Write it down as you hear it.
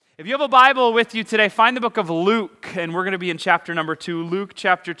If you have a Bible with you today, find the book of Luke, and we're going to be in chapter number 2. Luke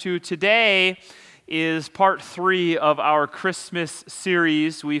chapter 2. Today is part 3 of our Christmas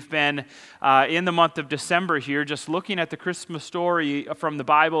series. We've been in the month of December here, just looking at the Christmas story from the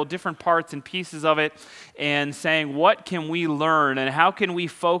Bible, different parts and pieces of it, and saying, what can we learn and how can we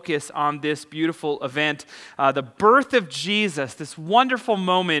focus on this beautiful event? The birth of Jesus, this wonderful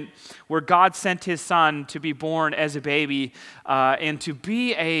moment where God sent his son to be born as a baby and to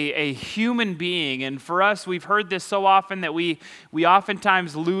be a human being. And for us, we've heard this so often that we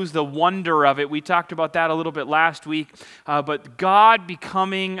oftentimes lose the wonder of it. We talked about that a little bit last week. But God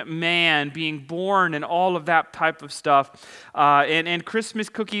becoming man, being born and all of that type of stuff. And Christmas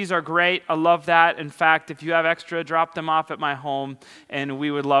cookies are great. I love that. In fact, if you have extra, drop them off at my home, and we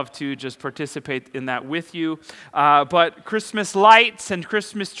would love to just participate in that with you. But Christmas lights and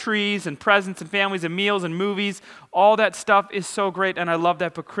Christmas trees and presents and families and meals and movies, all that stuff is so great, and I love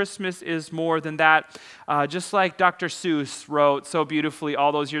that, but Christmas is more than that. Just like Dr. Seuss wrote so beautifully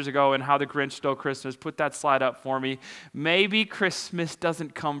all those years ago in How the Grinch Stole Christmas. Put that slide up for me. Maybe Christmas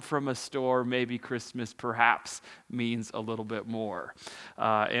doesn't come from a store. Maybe Christmas perhaps means a little bit more.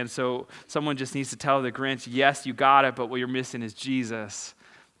 And so someone just needs to tell the Grinch, yes, you got it, but what you're missing is Jesus.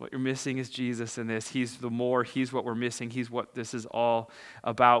 What you're missing is Jesus in this. He's what we're missing. He's what this is all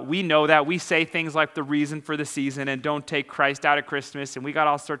about. We know that. We say things like the reason for the season and don't take Christ out of Christmas, and we got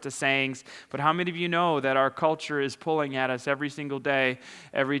all sorts of sayings. But how many of you know that our culture is pulling at us every single day?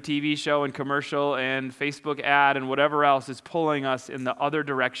 Every TV show and commercial and Facebook ad and whatever else is pulling us in the other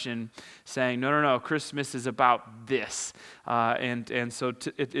direction, saying, no, Christmas is about this. And so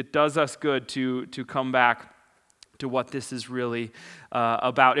it does us good to come back to what this is really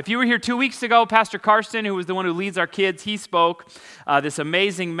about. If you were here 2 weeks ago, Pastor Karsten, who was the one who leads our kids, he spoke this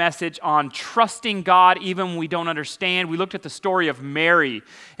amazing message on trusting God even when we don't understand. We looked at the story of Mary.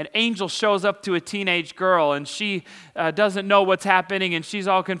 An angel shows up to a teenage girl, and she doesn't know what's happening, and she's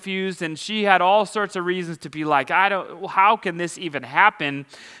all confused, and she had all sorts of reasons to be like, how can this even happen?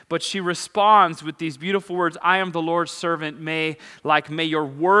 But she responds with these beautiful words, I am the Lord's servant, may your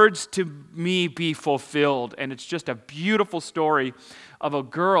words to me be fulfilled. And it's just a beautiful story of a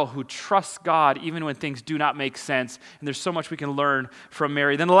girl who trusts God even when things do not make sense. And there's so much we can learn from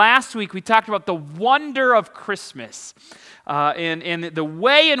Mary. Then last week we talked about the wonder of Christmas. And the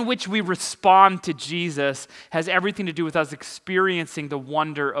way in which we respond to Jesus has everything to do with us experiencing the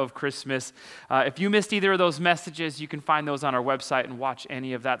wonder of Christmas. If you missed either of those messages, you can find those on our website and watch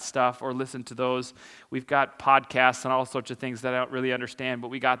any of that stuff or listen to those. We've got podcasts and all sorts of things that I don't really understand, but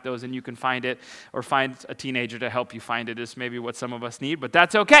we got those and you can find it, or find a teenager to help you find it is maybe what some of us need, but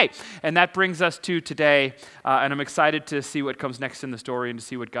that's okay. And that brings us to today, and I'm excited to see what comes next in the story and to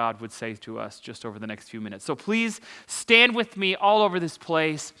see what God would say to us just over the next few minutes. So please stand with me all over this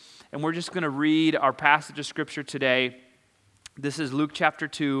place, and we're just going to read our passage of Scripture today. This is Luke chapter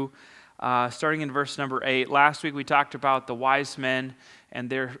 2, starting in verse number 8. Last week we talked about the wise men and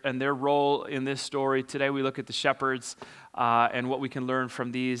their role in this story. Today we look at the shepherds and what we can learn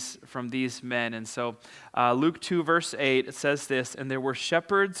from these men. And so Luke 2 verse 8, it says this, and there were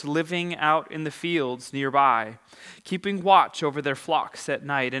shepherds living out in the fields nearby, keeping watch over their flocks at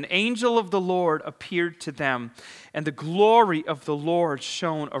night. An angel of the Lord appeared to them, and the glory of the Lord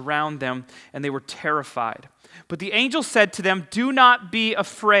shone around them, and they were terrified. But the angel said to them, do not be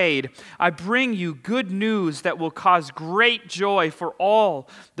afraid. I bring you good news that will cause great joy for all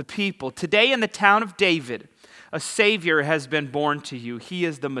the people. Today in the town of David, a Savior has been born to you. He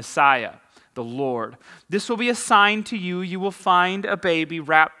is the Messiah, the Lord. This will be a sign to you. You will find a baby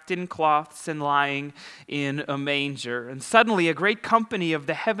wrapped in cloths and lying in a manger. And suddenly a great company of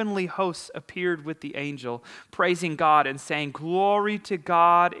the heavenly hosts appeared with the angel, praising God and saying, glory to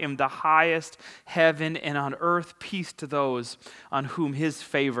God in the highest heaven, and on earth peace to those on whom his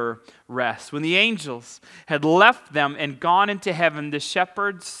favor rests. When the angels had left them and gone into heaven, the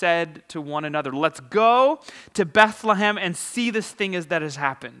shepherds said to one another, let's go to Bethlehem and see this thing that has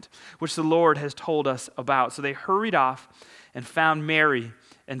happened, which the Lord has told us about. So they hurried off and found Mary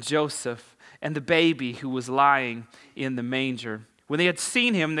and Joseph and the baby who was lying in the manger. When they had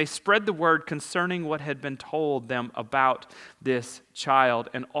seen him, they spread the word concerning what had been told them about this child,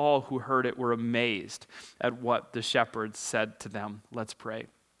 and all who heard it were amazed at what the shepherds said to them. Let's pray.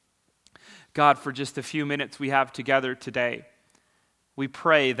 God, for just a few minutes we have together today, we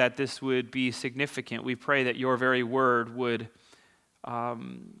pray that this would be significant. We pray that your very word would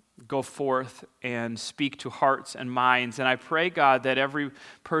go forth and speak to hearts and minds. And I pray, God, that every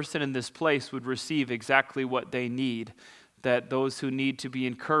person in this place would receive exactly what they need, that those who need to be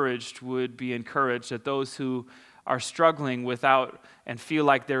encouraged would be encouraged, that those who are struggling without and feel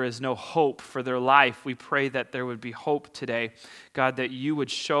like there is no hope for their life, we pray that there would be hope today. God, that you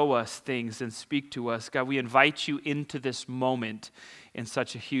would show us things and speak to us. God, we invite you into this moment in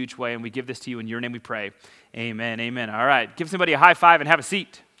such a huge way, and we give this to you in your name we pray. Amen, amen. All right, give somebody a high five and have a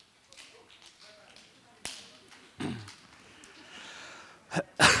seat.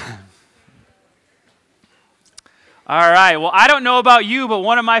 All right, well, I don't know about you, but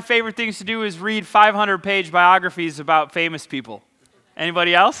one of my favorite things to do is read 500-page biographies about famous people.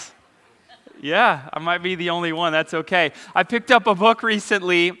 Anybody else? Yeah, I might be the only one. That's okay. I picked up a book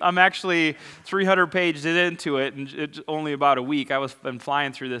recently. I'm actually 300 pages into it, and it's only about a week. Been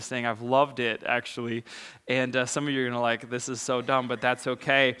flying through this thing. I've loved it, actually. And some of you are going to like, this is so dumb, but that's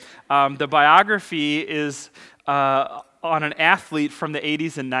okay. The biography is on an athlete from the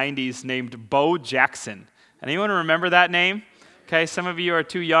 80s and 90s named Bo Jackson. Anyone remember that name? Okay, some of you are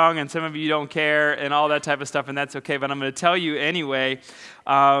too young and some of you don't care and all that type of stuff, and that's okay, but I'm going to tell you anyway.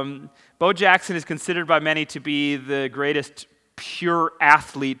 Bo Jackson is considered by many to be the greatest pure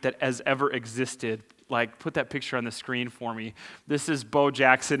athlete that has ever existed. Like, put that picture on the screen for me. This is Bo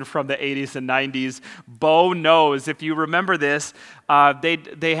Jackson from the 80s and 90s. Bo knows. If you remember this,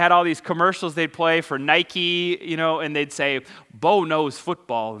 they had all these commercials they'd play for Nike, and they'd say, Bo knows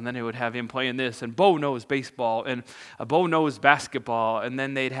football, and then they would have him playing this, and Bo knows baseball, and Bo knows basketball, and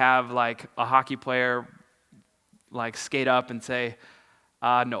then they'd have like a hockey player like skate up and say,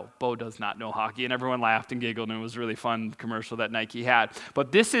 no, Bo does not know hockey. And everyone laughed and giggled, and it was a really fun commercial that Nike had.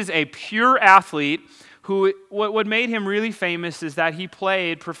 But this is a pure athlete who, what made him really famous is that he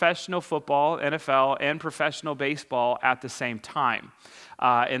played professional football, NFL, and professional baseball at the same time.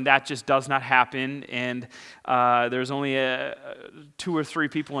 And that just does not happen. And there's only 2 or 3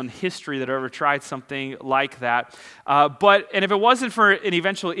 people in history that have ever tried something like that. And if it wasn't for an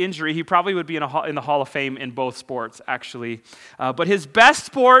eventual injury, he probably would be in the Hall of Fame in both sports, actually. But his best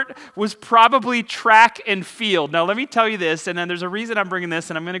sport was probably track and field. Now, let me tell you this, and then there's a reason I'm bringing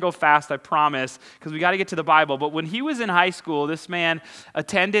this, and I'm going to go fast, I promise, because we got to get to the Bible. But when he was in high school, this man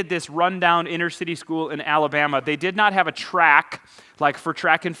attended this rundown inner city school in Alabama. They did not have a track like for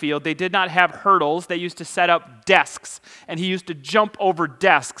track and field. They did not have hurdles. They used to set up desks, and he used to jump over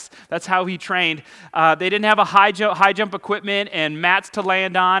desks. That's how he trained. They didn't have a high jump equipment and mats to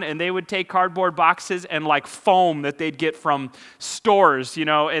land on, and they would take cardboard boxes and like foam that they'd get from stores,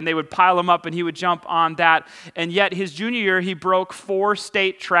 and they would pile them up, and he would jump on that. And yet his junior year, he broke 4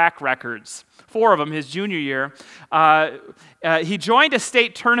 state track records. 4 of them his junior year. He joined a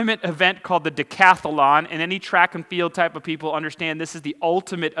state tournament event called the Decathlon, and any track and field type of people understand this is the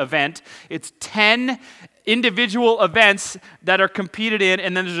ultimate event. It's 10 individual events that are competed in,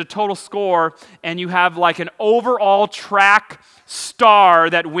 and then there's a total score, and you have like an overall track star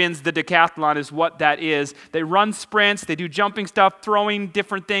that wins the Decathlon is what that is. They run sprints, they do jumping stuff, throwing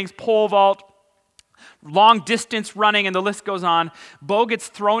different things, pole vault, long distance running, and the list goes on. Bo gets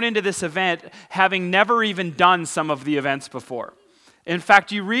thrown into this event having never even done some of the events before. In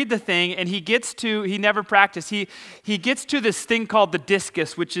fact, you read the thing, and he never practiced. He gets to this thing called the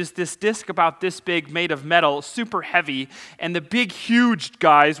discus, which is this disc about this big made of metal, super heavy, and the big, huge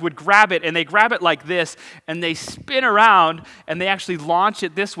guys would grab it, and they grab it like this, and they spin around, and they actually launch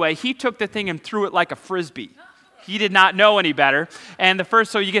it this way. He took the thing and threw it like a Frisbee. He did not know any better. And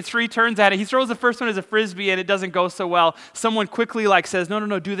so you get 3 turns at it. He throws the first one as a Frisbee, and it doesn't go so well. Someone quickly says,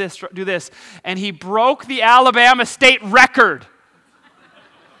 no, do this. And he broke the Alabama state record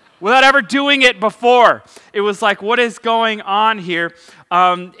without ever doing it before. It was like, what is going on here?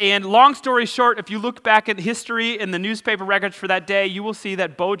 And long story short, if you look back at history in the newspaper records for that day, you will see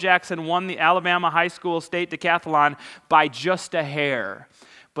that Bo Jackson won the Alabama High School State Decathlon by just a hair.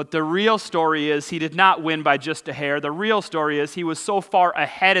 But the real story is he did not win by just a hair. The real story is he was so far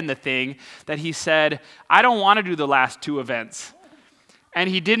ahead in the thing that he said, I don't want to do the last 2 events. And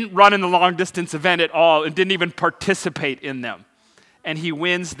he didn't run in the long distance event at all and didn't even participate in them. And he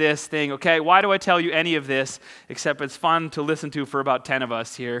wins this thing, okay? Why do I tell you any of this? Except it's fun to listen to for about 10 of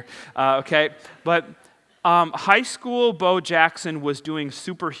us here, okay? But high school Bo Jackson was doing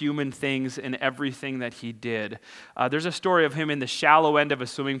superhuman things in everything that he did. There's a story of him in the shallow end of a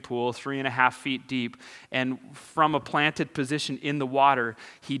swimming pool, 3.5 feet deep, and from a planted position in the water,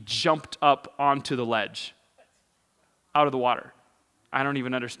 he jumped up onto the ledge, out of the water. I don't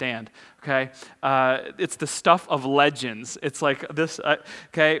even understand, okay? It's the stuff of legends. It's like this,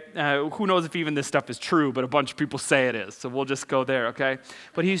 okay? Who knows if even this stuff is true, but a bunch of people say it is, so we'll just go there, okay?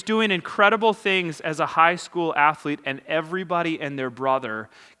 But he's doing incredible things as a high school athlete, and everybody and their brother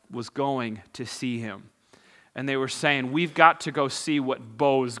was going to see him. And they were saying, we've got to go see what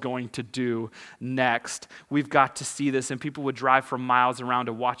Bo's going to do next. We've got to see this. And people would drive for miles around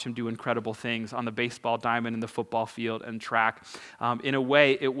to watch him do incredible things on the baseball diamond and the football field and track. In a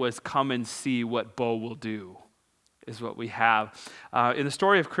way, it was come and see what Bo will do, is what we have. In the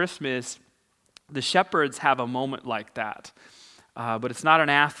story of Christmas, the shepherds have a moment like that. But it's not an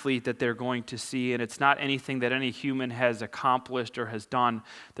athlete that they're going to see, and it's not anything that any human has accomplished or has done.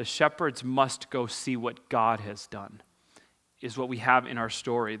 The shepherds must go see what God has done, is what we have in our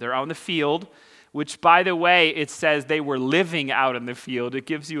story. They're out in the field, which, by the way, it says they were living out in the field. It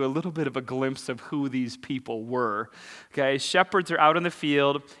gives you a little bit of a glimpse of who these people were. Okay, shepherds are out in the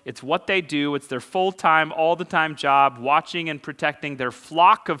field. It's what they do. It's their full-time, all-the-time job, watching and protecting their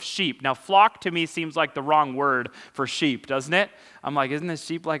flock of sheep. Now, flock to me seems like the wrong word for sheep, doesn't it? I'm like, isn't a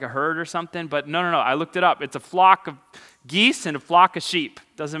sheep like a herd or something? But no. I looked it up. It's a flock of geese and a flock of sheep.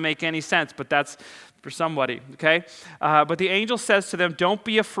 Doesn't make any sense, but that's for somebody, okay? But the angel says to them, don't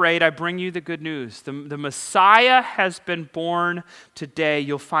be afraid, I bring you the good news. The Messiah has been born today.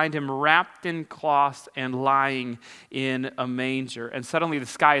 You'll find him wrapped in cloths and lying in a manger. And suddenly the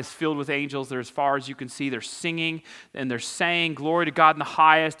sky is filled with angels. They're as far as you can see. They're singing and they're saying, glory to God in the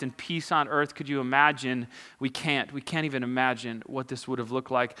highest and peace on earth. Could you imagine? We can't even imagine what this would have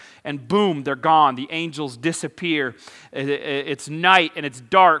looked like. And boom, they're gone. The angels disappear. It's night and it's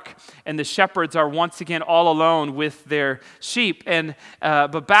dark, and the shepherds are once again all alone with their sheep. And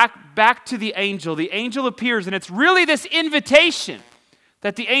but back to the angel. The angel appears, and it's really this invitation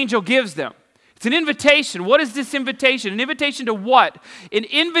that the angel gives them. It's an invitation. What is this invitation? An invitation to what? An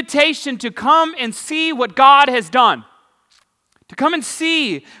invitation to come and see what God has done. To come and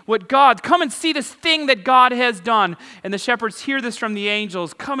see come and see this thing that God has done. And the shepherds hear this from the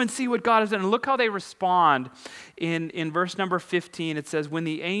angels. Come and see what God has done. And look how they respond. In verse number 15, it says, when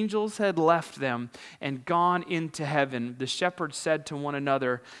the angels had left them and gone into heaven, the shepherds said to one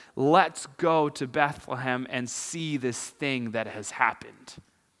another, let's go to Bethlehem and see this thing that has happened.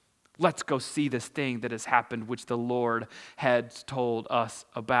 Let's go see this thing that has happened, which the Lord had told us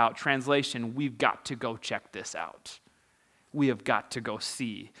about. Translation, we've got to go check this out. We have got to go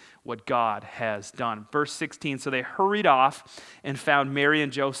see what God has done. Verse 16, so they hurried off and found Mary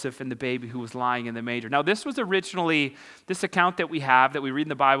and Joseph and the baby who was lying in the manger. Now, this account that we have, that we read in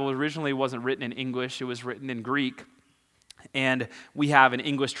the Bible, originally wasn't written in English. It was written in Greek. And we have an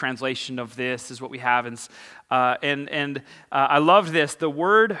English translation of this, is what we have. And I love this. The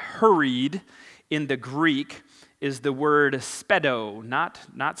word hurried in the Greek is the word spedo, not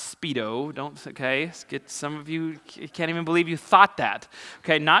speedo. Get some of you can't even believe you thought that.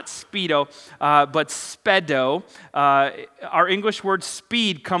 Okay, not speedo, but spedo. Our English word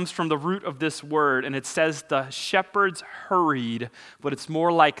speed comes from the root of this word, and it says the shepherds hurried, but it's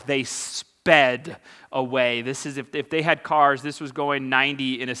more like they sped away. This is if they had cars, this was going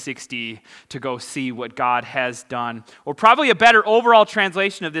 90 in a 60 to go see what God has done. Or probably a better overall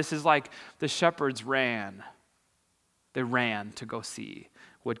translation of this is like the shepherds ran. They ran to go see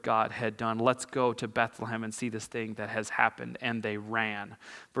what God had done. Let's go to Bethlehem and see this thing that has happened. And they ran.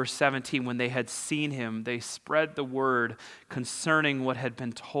 Verse 17, when they had seen him, they spread the word concerning what had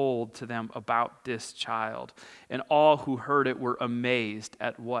been told to them about this child. And all who heard it were amazed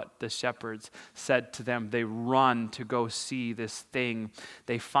at what the shepherds said to them. They run to go see this thing.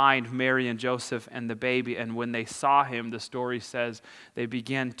 They find Mary and Joseph and the baby. And when they saw him, the story says, they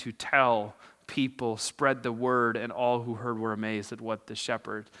began to tell people, spread the word, and all who heard were amazed at what the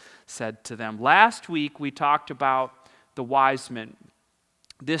shepherd said to them. Last week, we talked about the wise men.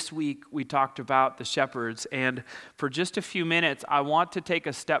 This week, we talked about the shepherds. And for just a few minutes, I want to take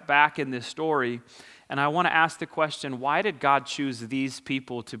a step back in this story, and I want to ask the question, why did God choose these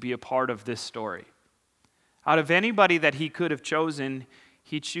people to be a part of this story? Out of anybody that he could have chosen,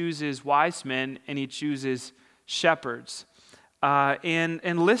 he chooses wise men, and he chooses shepherds. And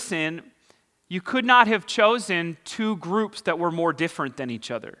listen, you could not have chosen two groups that were more different than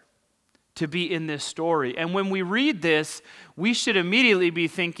each other to be in this story. And when we read this, we should immediately be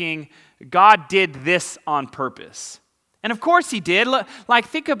thinking, God did this on purpose. And of course he did. Like,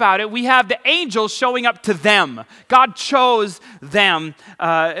 think about it. We have the angels showing up to them. God chose them.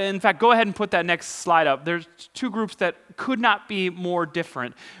 In fact, go ahead and put that next slide up. There's two groups that could not be more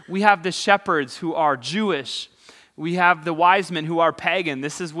different. We have the shepherds who are Jewish. We have the wise men who are pagan.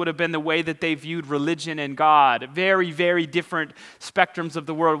 This would have been the way that they viewed religion and God. Very, very different spectrums of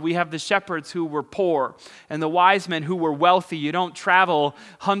the world. We have the shepherds who were poor and the wise men who were wealthy. You don't travel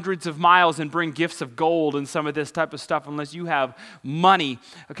hundreds of miles and bring gifts of gold and some of this type of stuff unless you have money.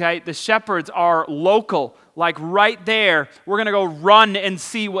 Okay, the shepherds are local. like right there. We're going to go run and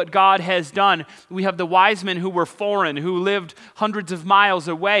see what God has done. We have the wise men who were foreign, who lived hundreds of miles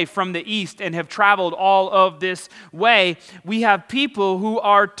away from the east and have traveled all of this way. We have people who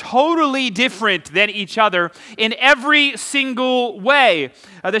are totally different than each other in every single way.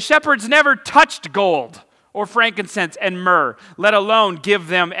 The shepherds never touched gold or frankincense and myrrh, let alone give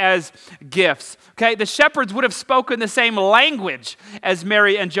them as gifts. Okay, the shepherds would have spoken the same language as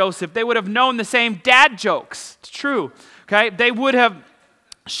Mary and Joseph. They would have known the same dad jokes. It's true. Okay, they would have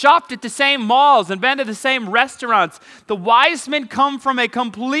shopped at the same malls and been to the same restaurants. The wise men come from a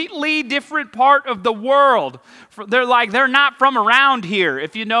completely different part of the world. They're not from around here,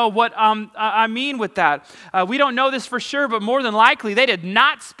 if you know what I mean with that. We don't know this for sure, but more than likely, they did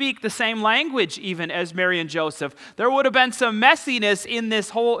not speak the same language even as Mary and Joseph. There would have been some messiness in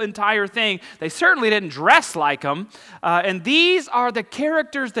this whole entire thing. They certainly didn't dress like them. And these are the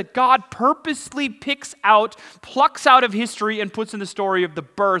characters that God purposely picks out, plucks out of history, and puts in the story of the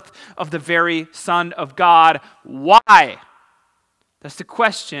birth of the very Son of God. Why? That's the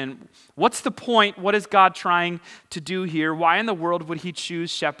question. What's the point? What is God trying to do here? Why in the world would he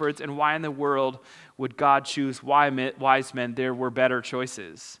choose shepherds, and why in the world would God choose wise men? There were better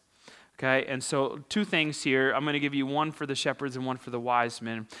choices. Okay, and so two things here. I'm going to give you one for the shepherds and one for the wise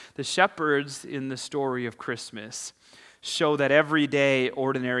men. The shepherds in the story of Christmas show that everyday,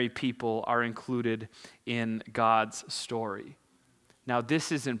 ordinary people are included in God's story. Now,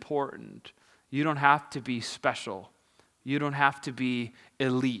 this is important. You don't have to be special. You don't have to be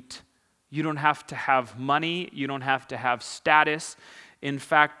elite. You don't have to have money. You don't have to have status. In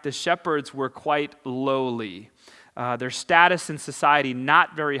fact, the shepherds were quite lowly. Their status in society,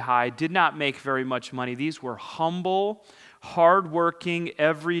 not very high, did not make very much money. These were humble, hardworking,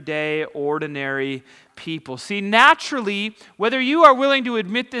 everyday, ordinary people. See, naturally, whether you are willing to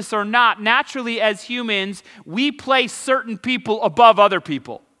admit this or not, naturally as humans, we place certain people above other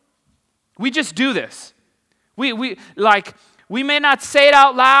people. We just do this. We may not say it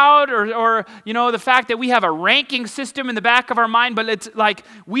out loud or the fact that we have a ranking system in the back of our mind, but it's like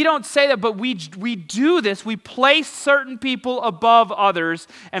we don't say that, but we do this. We place certain people above others.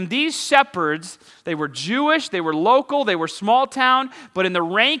 And these shepherds, they were Jewish, they were local, they were small town, but in the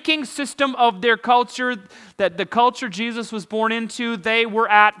ranking system of their culture, that the culture Jesus was born into, they were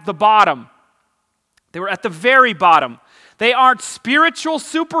at the bottom. They were at the very bottom. They aren't spiritual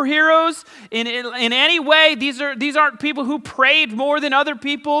superheroes in any way. These aren't people who prayed more than other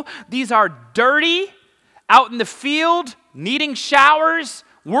people. These are dirty, out in the field, needing showers,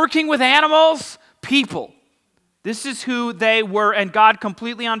 working with animals, people. This is who they were, and God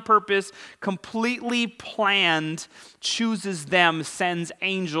completely on purpose, completely planned, chooses them, sends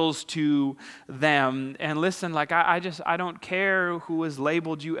angels to them. And listen, I don't care who has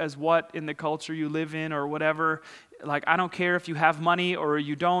labeled you as what in the culture you live in or whatever. I don't care if you have money or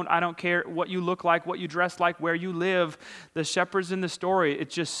you don't. I don't care what you look like, what you dress like, where you live. The shepherds in the story, it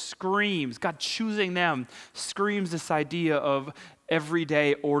just screams, God choosing them, screams this idea of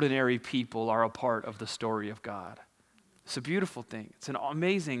everyday, ordinary people are a part of the story of God. It's a beautiful thing. It's an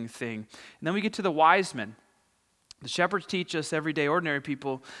amazing thing. And then we get to the wise men. The shepherds teach us everyday, ordinary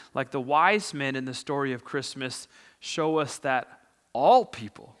people, like the wise men in the story of Christmas, show us that all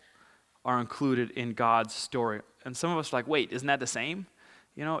people are included in God's story. And some of us are like, wait, isn't that the same?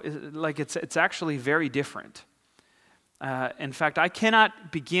 It's actually very different. In fact, I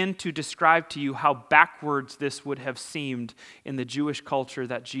cannot begin to describe to you how backwards this would have seemed in the Jewish culture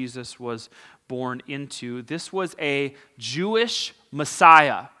that Jesus was born into. This was a Jewish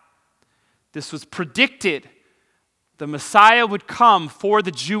Messiah. This was predicted. The Messiah would come for the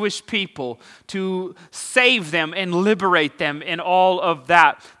Jewish people to save them and liberate them and all of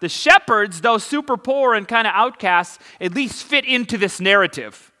that. The shepherds, though super poor and kind of outcasts, at least fit into this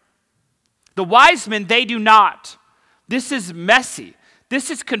narrative. The wise men, they do not. This is messy.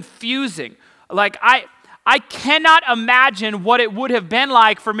 This is confusing. I cannot imagine what it would have been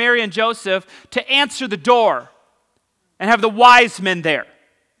like for Mary and Joseph to answer the door and have the wise men there.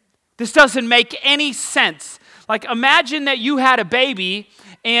 This doesn't make any sense. Imagine that you had a baby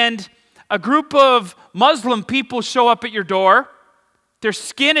and a group of Muslim people show up at your door. Their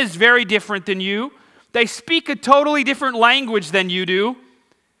skin is very different than you. They speak a totally different language than you do.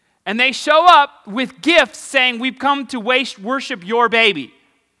 And they show up with gifts saying, we've come to worship your baby.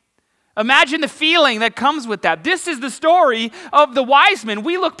 Imagine the feeling that comes with that. This is the story of the wise men.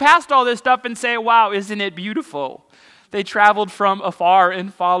 We look past all this stuff and say, wow, isn't it beautiful? They traveled from afar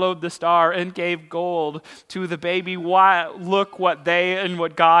and followed the star and gave gold to the baby. Why? Look what they and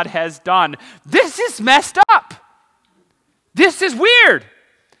what God has done. This is messed up. This is weird.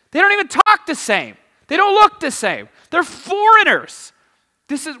 They don't even talk the same. They don't look the same. They're foreigners.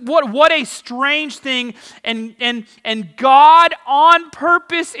 This is what a strange thing. And God on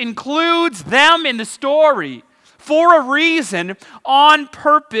purpose includes them in the story for a reason. On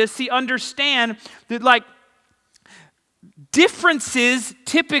purpose, He understands that like differences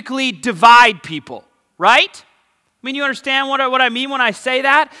typically divide people, right? I mean, you understand what I mean when I say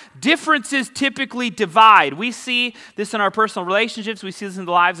that? Differences typically divide. We see this in our personal relationships. We see this in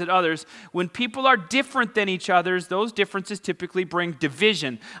the lives of others. When people are different than each other, those differences typically bring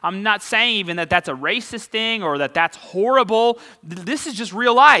division. I'm not saying even that that's a racist thing or that that's horrible. This is just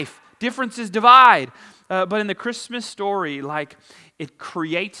real life. Differences divide. But in the Christmas story, like, it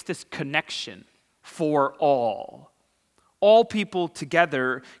creates this connection for all. All people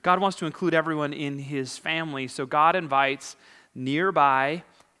together. God wants to include everyone in His family. So God invites nearby,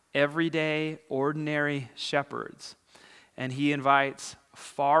 everyday, ordinary shepherds. And He invites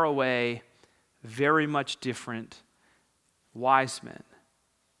far away, very much different, wise men.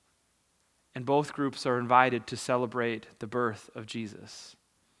 And both groups are invited to celebrate the birth of Jesus.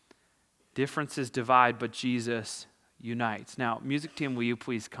 Differences divide, but Jesus unites. Now, music team, will you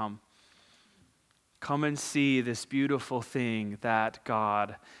please come? Come and see this beautiful thing that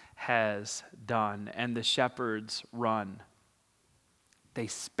God has done. And the shepherds run. They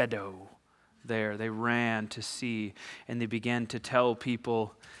spedo there. They ran to see, and they began to tell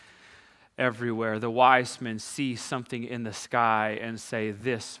people everywhere. The wise men see something in the sky and say,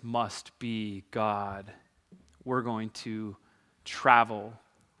 "This must be God." We're going to travel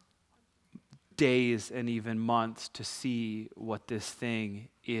days and even months to see what this thing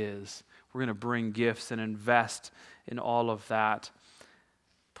is. We're going to bring gifts and invest in all of that.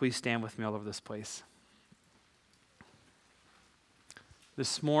 Please stand with me all over this place.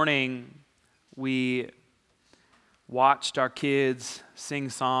 This morning, we watched our kids sing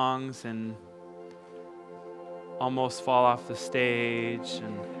songs and almost fall off the stage.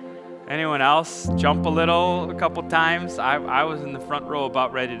 And anyone else jump a couple times? I was in the front row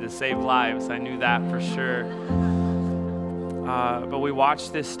about ready to save lives. I knew that for sure. But we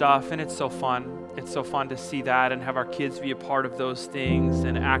watch this stuff, and it's so fun. It's so fun to see that and have our kids be a part of those things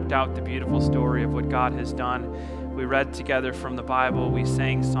and act out the beautiful story of what God has done. We read together from the Bible. We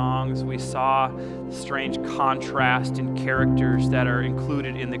sang songs. We saw the strange contrast in characters that are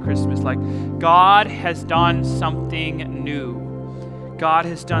included in the Christmas. Like, God has done something new. God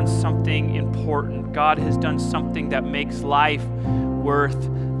has done something important. God has done something that makes life worth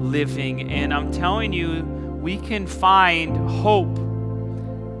living. And I'm telling you, we can find hope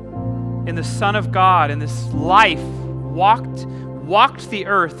in the Son of God, in this life, walked the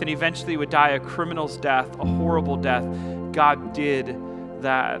earth and eventually would die a criminal's death, a horrible death. God did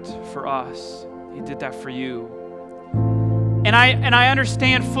that for us. He did that for you. And I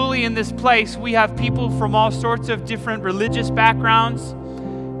understand fully in this place, we have people from all sorts of different religious backgrounds,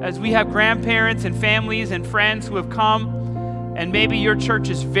 as we have grandparents and families and friends who have come. And maybe your church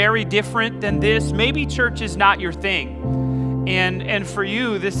is very different than this. Maybe church is not your thing. And for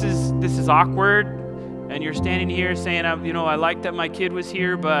you, this is awkward. And you're standing here saying, I like that my kid was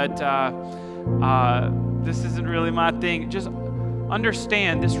here, but this isn't really my thing. Just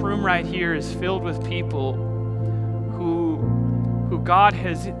understand, this room right here is filled with people who God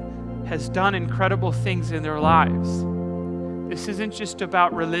has done incredible things in their lives. This isn't just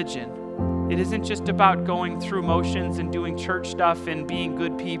about religion. It isn't just about going through motions and doing church stuff and being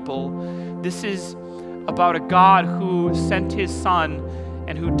good people. This is about a God who sent His Son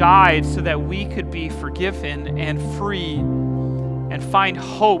and who died so that we could be forgiven and free and find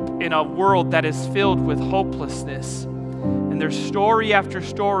hope in a world that is filled with hopelessness. And there's story after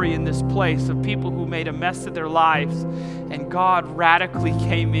story in this place of people who made a mess of their lives, and God radically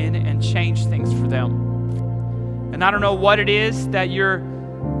came in and changed things for them. And I don't know what it is that you're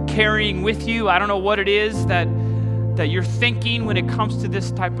carrying with you. I don't know what it is that you're thinking when it comes to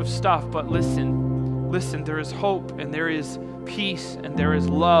this type of stuff, but listen, there is hope and there is peace and there is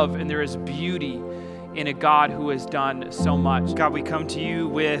love and there is beauty in a God who has done so much. God, we come to you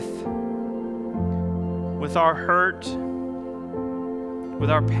with our hurt,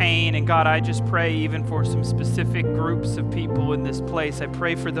 with our pain, and God, I just pray even for some specific groups of people in this place. I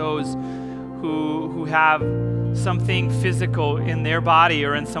pray for those who have something physical in their body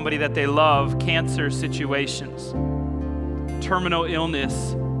or in somebody that they love, cancer situations, terminal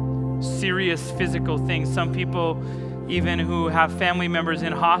illness, serious physical things. Some people even who have family members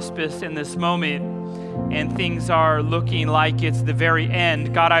in hospice in this moment and things are looking like it's the very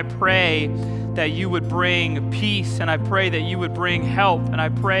end. God, I pray that you would bring peace, and I pray that you would bring help, and I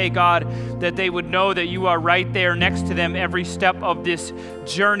pray, God, that they would know that you are right there next to them every step of this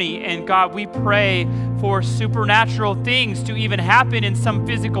journey. And God, we pray for supernatural things to even happen in some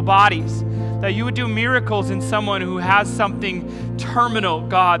physical bodies, that you would do miracles in someone who has something terminal,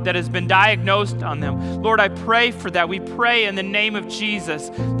 God, that has been diagnosed on them. Lord, I pray for that. We pray in the name of Jesus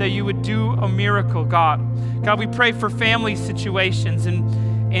that you would do a miracle, God. God, we pray for family situations and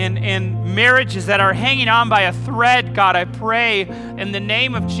marriages that are hanging on by a thread. God, I pray in the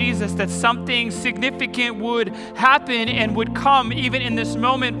name of Jesus that something significant would happen and would come even in this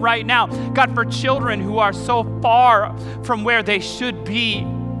moment right now. God, for children who are so far from where they should be,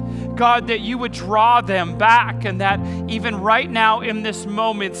 God, that you would draw them back, and that even right now in this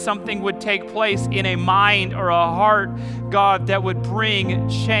moment, something would take place in a mind or a heart, God, that would bring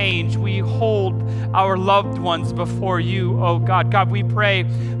change. We hold our loved ones before you, oh God. God, we pray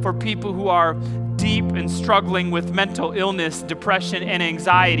for people who are deep and struggling with mental illness, depression, and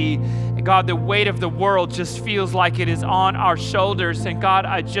anxiety. And God, the weight of the world just feels like it is on our shoulders. And God,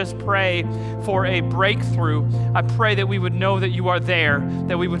 I just pray for a breakthrough. I pray that we would know that you are there,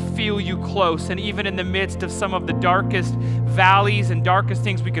 that we would feel you close. And even in the midst of some of the darkest valleys and darkest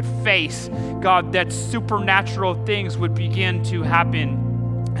things we could face, God, that supernatural things would begin to happen,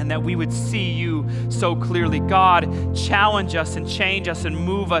 and that we would see you so clearly. God, challenge us and change us and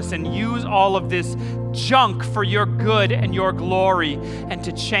move us and use all of this junk for your good and your glory and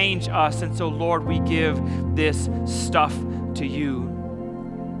to change us. And so, Lord, we give this stuff to you.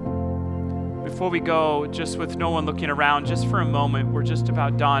 Before we go, just with no one looking around, just for a moment, we're just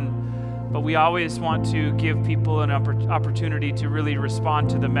about done. But we always want to give people an opportunity to really respond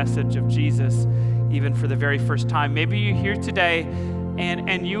to the message of Jesus, even for the very first time. Maybe you're here today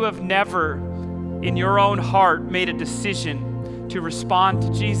and you have never in your own heart made a decision to respond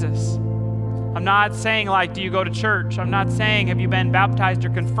to Jesus. I'm not saying like, do you go to church? I'm not saying, have you been baptized or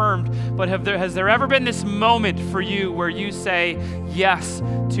confirmed? But has there ever been this moment for you where you say yes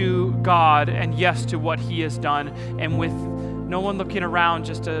to God and yes to what he has done? And with no one looking around,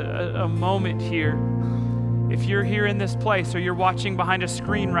 just a moment here. If you're here in this place or you're watching behind a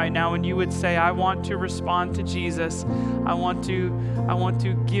screen right now and you would say, I want to respond to Jesus. I want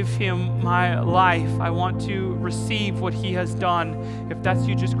to give him my life. I want to receive what he has done. If that's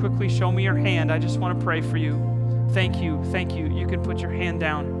you, just quickly show me your hand. I just want to pray for you. Thank you. Thank you. You can put your hand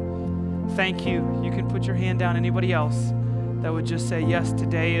down. Thank you. You can put your hand down. Anybody else that would just say, yes,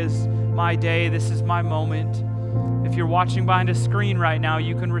 today is my day. This is my moment. If you're watching behind a screen right now,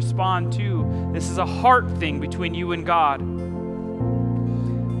 you can respond too. This is a heart thing between you and God.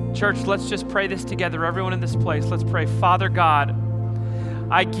 Church, let's just pray this together. Everyone in this place, let's pray. Father God,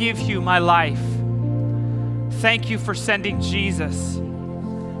 I give you my life. Thank you for sending Jesus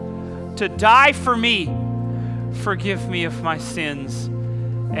to die for me. Forgive me of my sins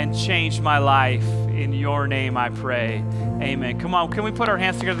and change my life. In your name I pray. Amen. Come on, can we put our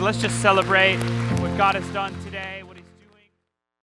hands together? Let's just celebrate what God has done today.